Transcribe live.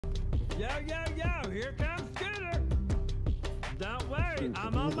Yo, here comes Scooter. Don't worry,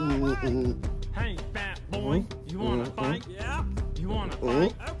 I'm on my way. Hey, fat boy, you wanna fight? Yeah. You wanna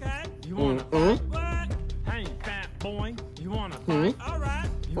fight? Okay. You wanna fight? What? Hey, fat boy, you wanna fight? All right.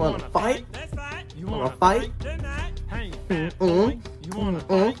 You wanna fight? Let's fight. You wanna fight? Tonight? Hey, fat boy, you wanna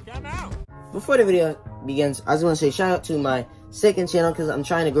fight? Come out. Before the video begins, I just want to say shout out to my second channel because I'm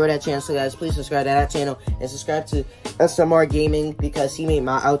trying to grow that channel. So guys, please subscribe to that channel and subscribe to SML Gaming because he made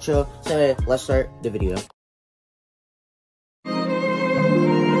my outro. So anyway, let's start the video.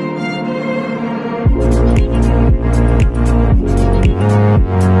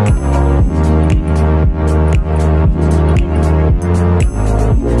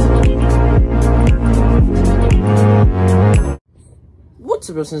 What's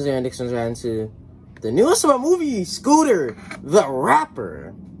up, since Aaron Dixon's right into the newest SML movie, Scooter, the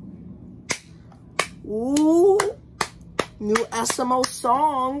Rapper. Ooh, new SML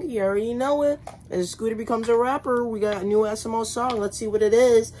song. You already know it. As Scooter becomes a rapper, we got a new SML song. Let's see what it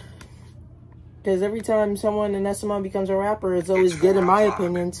is. Because every time someone in SML becomes a rapper, it's always good in my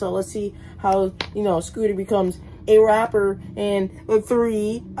opinion. So let's see how, you know, Scooter becomes a rapper. And a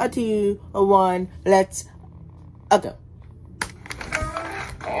 3, a 2, a 1, let's go.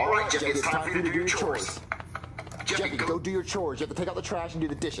 All right, Jeffy, it's time for you to do your chores. Jeffy, go do your chores. You have to take out the trash and do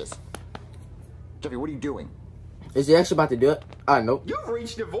the dishes. Jeffy, what are you doing? Is he actually about to do it? Nope. You've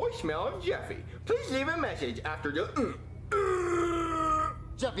reached the voicemail of Jeffy. Please leave a message after the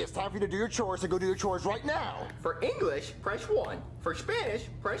Jeffy, it's time for you to do your chores, so go do your chores right now. For English, press 1. For Spanish,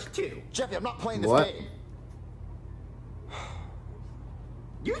 press 2. Jeffy, I'm not playing this game.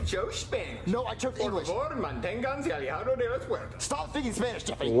 You chose Spanish. No, I chose English. Por favor, manténganse alejado de las puertas. Stop speaking Spanish,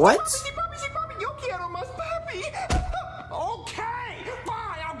 Jeffy. What? Papi, yo quiero más papi. Okay,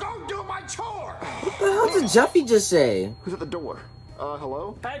 fine, I'll go do my chore. What the hell did Jeffy just say? Who's at the door?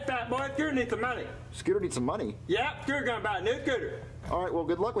 Hello? Hey, fat boy, Scooter needs some money. Scooter needs some money. Yeah, Scooter gonna buy a new scooter. All right, well,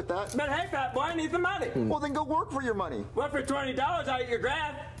 good luck with that. But hey, fat boy, I need some money. Well, then go work for your money. Well, for $20, I'll eat your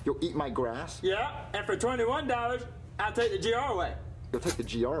grass. You'll eat my grass? Yeah, and for $21, I'll take the GR away. You'll take the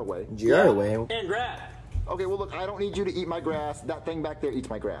GR away? GR away? And grass. Okay, well, look, I don't need you to eat my grass. That thing back there eats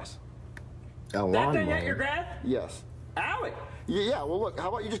my grass. That thing ate your grass? Yes. Owie. Yeah, well, look, how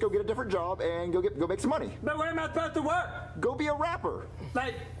about you just go get a different job and go make some money? But where am I supposed to work? Go be a rapper.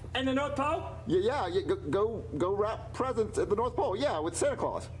 Like, in the North Pole? Yeah, go wrap presents at the North Pole. Yeah, with Santa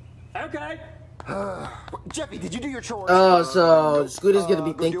Claus. Okay. Jeffy, did you do your chores? Oh, so Scooter's gonna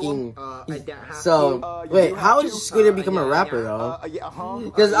be thinking. Wait, how did Scooter become a rapper though?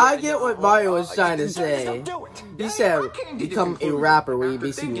 Because I get what Mario was trying to say. He said become a rapper where you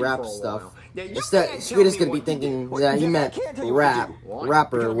basically rap stuff. Instead, Scooter's gonna be thinking that he meant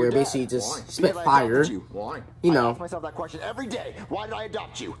rapper where basically just spit fire. You know. I ask myself that question every day. Why did I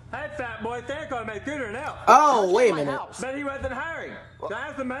adopt you? Hey, fat boy, Santa Claus made Scooter now. Oh, wait a minute. But he wasn't hiring. Can I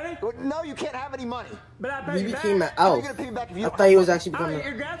have some money? No, you can't have any money. But I pay He you back. became an elf. I thought he was actually becoming.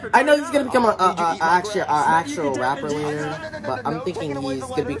 I know he's gonna become an actual rapper later, but I'm thinking he's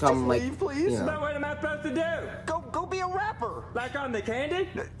gonna become like, you know. But what am I supposed to do? Go be a rapper. Like on the candy?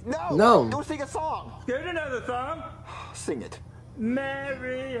 No. Go sing a song. Scooter knows the song. Sing it.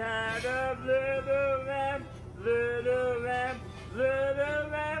 Mary had a little lamb, little lamb, little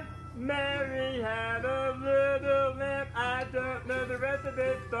lamb. Mary had a little lamb. I don't know the rest of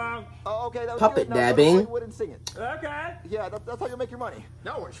this song. Oh, okay, that was Puppet good. dabbing. Go and sing it. Okay. Yeah, that's how you make your money.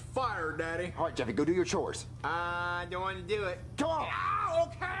 That was fire, Daddy. All right, Jeffy, go do your chores. I don't want to do it. Come on. Ow,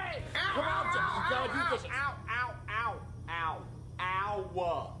 okay. Come on, Jeffy. You gotta do this. Ow.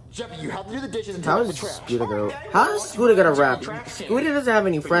 Jeffy, you have to do the dishes and How take out the is trash. Scooter gonna? How is Scooter gonna rap? Scooter doesn't have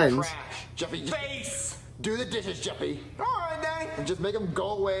any friends. Jeffy, just Face. do the dishes, Jeffy. All right, Daddy. And just make them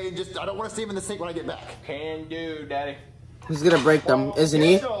go away. I don't want to see them in the sink when I get back. Can do, Daddy. He's gonna break them, isn't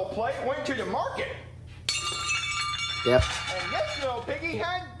he? This little plate went to the market. Yep. And this little piggy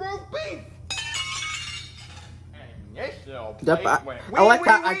had roast beef. And this little Yep. plate went. I like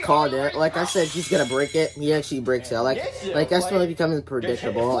how I called it. Like I said, he's gonna break it. He actually breaks it. Like that's when it becomes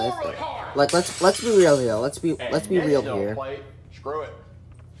predictable. Like let's be real here. Let's be real here. Screw it.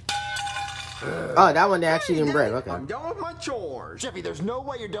 Oh, that one they actually didn't break. Okay. I'm done with my chores. Jeffy, there's no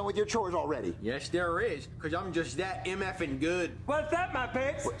way you're done with your chores already. Yes, there is, because I'm just that MFing good. What's that, my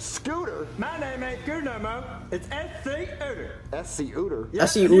pigs? Scooter? My name ain't Scooter no more. It's S.C. Ooter. S.C. Ooter?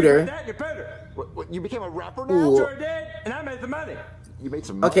 S.C. Ooter. What, you became a rapper now? Ooh. Sure did, and I made the money. You made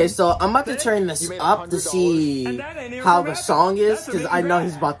some money. Okay, so I'm about to turn this up to see how the song is, because I know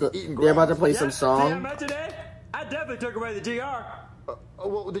they're about to play some See how song. much it is? I definitely took away the GR.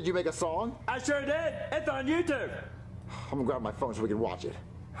 Well, did you make a song? I sure did. It's on YouTube. I'm gonna grab my phone so we can watch it.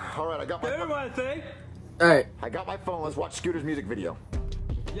 All right, I got my Scooter, phone. wanna see? All right. I got my phone. Let's watch Scooter's music video.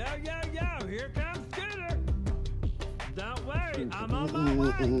 Yo, here comes Scooter. Don't worry, I'm on my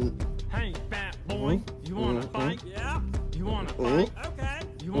way. Hey, fat boy, you wanna fight? Yeah. You wanna fight? Okay.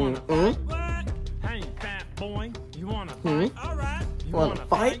 You wanna fight? What? Hey, fat boy, you wanna fight? All right. You wanna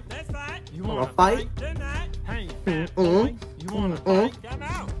fight? Let's fight. You wanna fight tonight? Hey, fat boy, you wanna fight? Come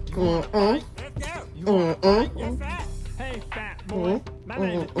out. You wanna fight? Let's go. You wanna fight? You're fat. Hey, fat boy, my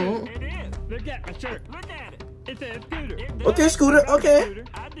name is Scooter. It is. Look at my shirt. Look at it. It says Scooter. Okay, Scooter. Okay. Scooter.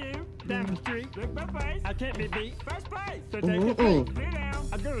 I do. Down the street. Look my face. I can't be beat. First place. So take a seat. Sit down.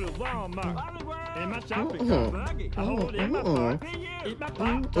 I go to the Walmart. In my shopping cart. Buggy. I hold in my part. Eat my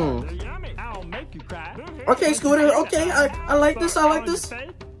pop. They're yummy. I'll make you cry. Okay, Scooter. Okay, I like this. I like this.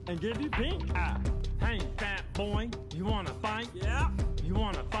 And give you pink eye. Hey, fat boy, you wanna fight? Yeah. You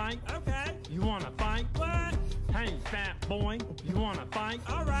wanna fight? Okay. You wanna fight? What? Hey, fat boy, you wanna fight?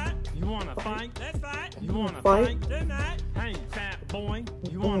 All right. You wanna fight? Let's fight. You wanna fight tonight? Hey, fat boy,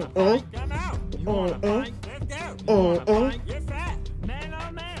 you wanna fight? Come out. You wanna fight? Let's go. You wanna fight? You're fat. Man,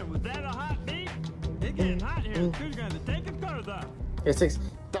 oh man, was that a hot beat? It's getting hot here. Who's gonna take his clothes off? Here, 6.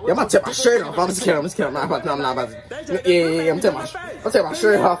 Yeah, I'm about to take my shirt off. I'm just kidding. I'm not about to. Yeah, I'm taking my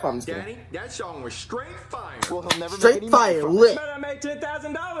shirt off. I'm just kidding. Danny, that song was straight fire. Well, he'll never make Straight any money fire, from it. lit. But I made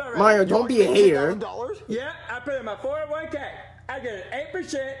 $10,000 already. Mario, don't be a hater. $10,000? Yeah, I put in my 401k. I get an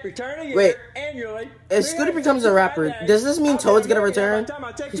 8% return a year Wait. annually. If Scooter becomes a rapper, does this mean Toad's gonna return?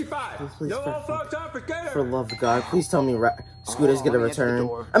 Please, Please, no old folks on for Scooter. For love of God, please tell me Scooter's gonna let me answer the return.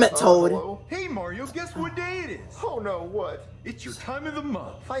 door. I meant Toad. Hello? Hey Mario, guess what day it is? Oh no, what? It's your time of the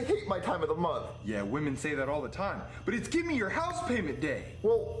month. I hate my time of the month. Yeah, women say that all the time, but it's give me your house payment day.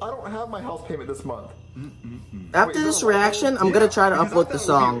 Well, I don't have my house payment this month. After Wait, this no, reaction, I'm gonna try to Because I upload thought the it would be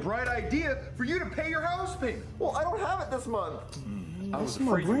song. a bright idea for you to pay your house payment. Well, I don't have it this month. I was my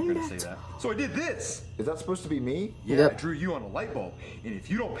afraid you were brain going to say that. So I did this. Is that supposed to be me? Yeah, Yep. I drew you on a light bulb. And if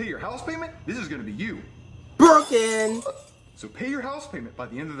you don't pay your house payment, this is going to be you. Broken. So pay your house payment by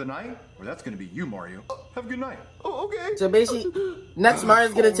the end of the night, or that's going to be you, Mario. Have a good night. Oh, okay. So basically, next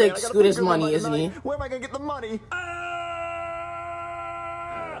Mario's gonna Oh, take man, I gotta Scooter's figure out money, my isn't he? night. Where am I gonna get the money?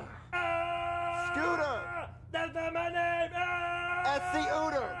 Scooter! That's not my name. S.C.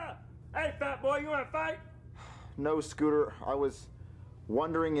 Ooter! Hey, fat boy, you want to fight? No, Scooter. I was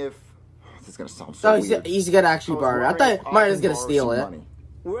wondering if... This is gonna sound so Oh, weird. he's gonna actually I was borrow it. I wondering if thought Mario's can gonna borrow steal some it. money.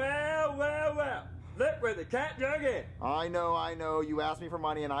 Well. Look where the cat dug in. I know. You asked me for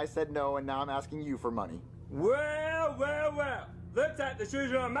money and I said no, and now I'm asking you for money. Well. Looks like the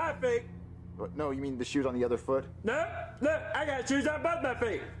shoes are on my feet. What, no, you mean the shoes on the other foot? No, look, I got shoes on both my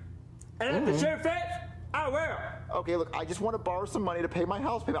feet. And if the shoe fits, I will. Okay, look, I just want to borrow some money to pay my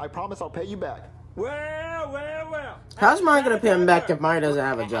house payment. I promise I'll pay you back. Well. How's Mario gonna pay him back if Mario doesn't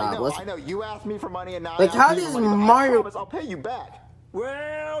have a job? I know. You asked me for money and now Like, I'm how asking you does for money, but Mario- I promise I'll pay you back.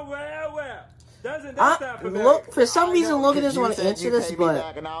 Well. Doesn't that sound familiar? Look, for some I reason, know, Logan 'cause doesn't you want to said answer you'd this, pay me but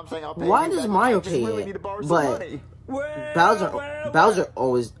back, and now I'm saying I'll pay why you does back. Mario I just pay really it? need to borrow some But money. Bowser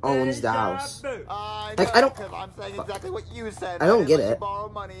always owns the house. I Like, I don't- 'cause I'm saying exactly what you said. I don't didn't get let you it. borrow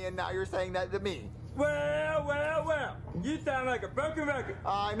money, and now you're saying that to me. Well. You sound like a broken record.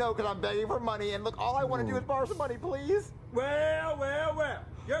 I know, because I'm begging for money, and look, all I want to do is borrow some money, please. Well.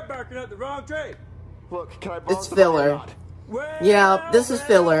 You're barking up the wrong tree. Look, can I borrow It's some money or filler. not? Well. Yeah, this is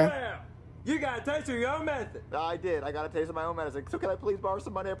filler. You got a taste of your own method. I did. I got a taste of my own medicine. So can I please borrow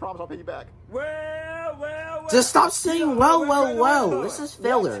some money? I promise I'll pay you back. Well. Just stop saying well. Well. This is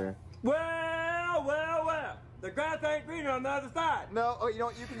filler. Well. The grass ain't green on the other side. No, oh, you know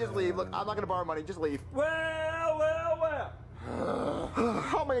what? You can just leave. Look, I'm not going to borrow money. Just leave. Well.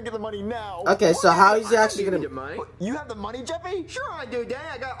 How am I going to get the money now? Okay, so how is he actually Give me gonna? the money. You have the money, Jeffy? Sure I do, Daddy.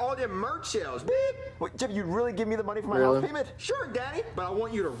 I got all them merch sales. Beep. Wait, Jeffy, you'd really give me the money for my Really? house payment? Sure, Daddy. But I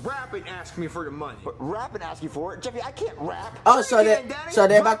want you to rap and ask me for the money. But rap and ask you for it? Jeffy, I can't rap. Oh, so Sure you they can, Daddy. so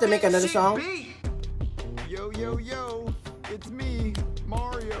they're about Drop to make that another shit song. beat. Yo, it's me,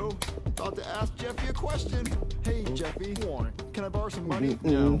 Mario. About to ask Jeffy a question. Hey, Jeffy, can I borrow some money?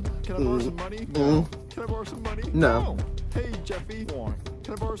 No. Can I borrow some money? No. Can I borrow some money? No. Hey, Jeffy, can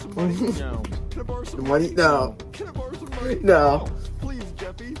I borrow some money? No. Can I borrow some Money? No. Can I borrow some money? No. Please,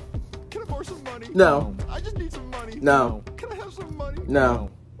 Jeffy, can I borrow some money? No. I just need some money. No. Can I have some money? No.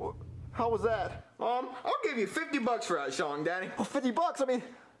 How was that? I'll give you $50 for that song, Daddy. Oh, $50? I mean,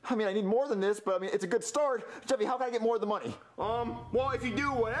 I mean, I need more than this, but I mean, it's a good start. Jeffy, how can I get more of the money? Well, if you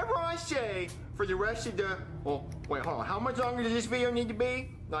do whatever I say for the rest of the... Well, wait, hold on. How much longer does this video need to be?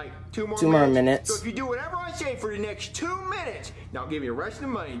 Like, 2 more minutes? 2 more minutes. So if you do whatever I say for the next 2 minutes, now I'll give you the rest of the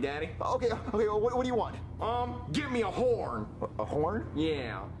money, Daddy. Okay, well, what do you want? Give me a horn. A horn?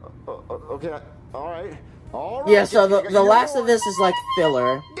 Yeah. Okay, all right. All right. Yeah, so Jeffy, the last of this is like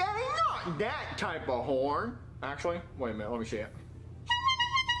filler. Daddy, not that type of horn. Actually, wait a minute, let me see it.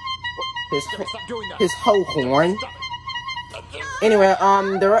 Jeffy, stop doing that. His whole horn. Stop it. Anyway,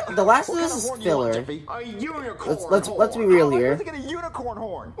 the last of What this kind is of horn do you want, filler. Jeffy? A unicorn Let's be horn. real How am I here. supposed to get a unicorn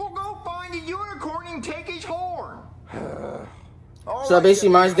horn? Well, go find a unicorn and take his horn. All So right, basically, Jeffy,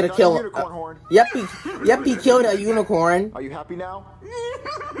 mine's gonna got a kill. unicorn horn. Yep, he killed a unicorn. Are you happy now?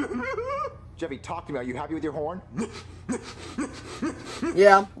 Jeffy, talk to me. Are you happy with your horn?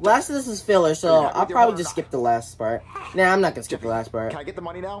 Yeah, last of this is filler, so Are you happy I'll with your probably horn? just skip the last part. Nah, I'm not gonna skip the last part. Can I get the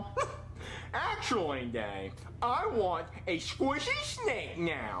money now? Actually, Dave, I want a squishy snake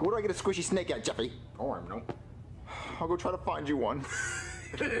now. Where do I get a squishy snake at, Jeffy? Oh, I don't know. I'll go try to find you one.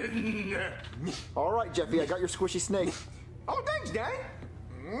 All right, Jeffy, I got your squishy snake. Oh, thanks, Dave.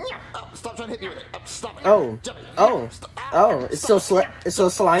 Oh, stop trying to hit me with it. Stop it. Oh, Jeffy. oh, Stop. oh! It's so it's so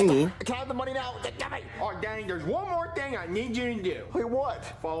slimy. Can I have the money now? Jeffy. Oh, Danny, there's one more thing I need you to do. Wait, what?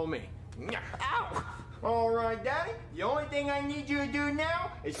 Follow me. Ow! All right, Daddy. The only thing I need you to do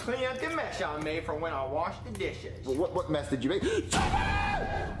now is clean up the mess I made from when I washed the dishes. What mess did you make? Jeffy!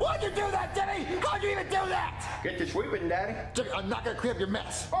 Why'd you do that, Jeffy? How'd you even do that? Get to sweeping, Daddy. Jeffy, I'm not gonna clean up your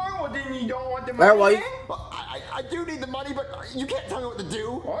mess. Oh, well, then you don't want the Alright, money, well, then? Well, I do need the money, but you can't tell me what to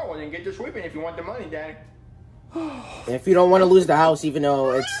do. Oh, well, then get to sweeping if you want the money, Daddy. If you don't want to lose the house, even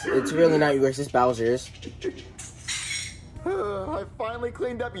though it's really not yours, it's Bowser's. I finally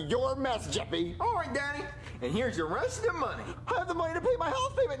cleaned up your mess, Jeffy. All right, Daddy. And here's the rest of the money. I have the money to pay my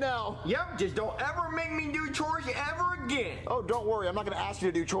house payment now. Yep, just don't ever make me do chores ever again. Oh, don't worry. I'm not going to ask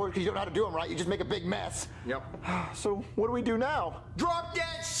you to do chores because you don't know how to do them right. You just make a big mess. Yep. So what do we do now? Drop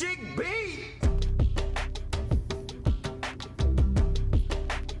that sick beat.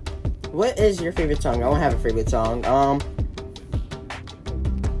 What is your favorite song? I don't have a favorite song.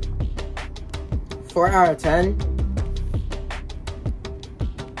 4 out of 10.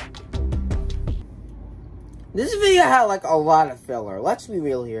 This video had like a lot of filler. Let's be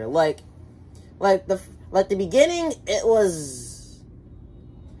real here. Like the beginning, it was.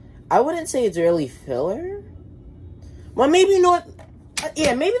 I wouldn't say it's really filler. Well, maybe not.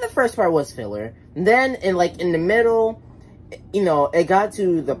 Yeah, maybe the first part was filler. And then in the middle, you know, it got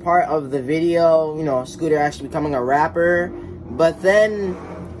to the part of the video, you know, Scooter actually becoming a rapper. But then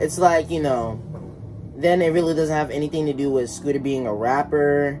it's like, you know, then it really doesn't have anything to do with Scooter being a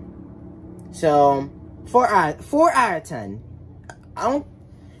rapper. So 4 out of 10. I don't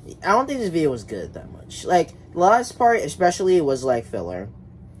think this video was good that much. Like, the last part especially was like filler.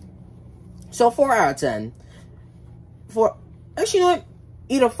 So 4 out of 10. Actually, you know what?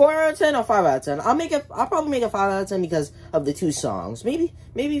 Either 4 out of 10 or 5 out of 10. I'll probably make it 5 out of 10 because of the 2 songs. Maybe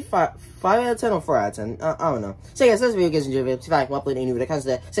 5 out of 10 or 4 out of 10. I don't know. So guys, this video gets enjoyed. If you like, upload any video that comes to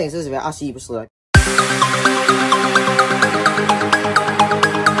that. So guys, this video, I'll see you.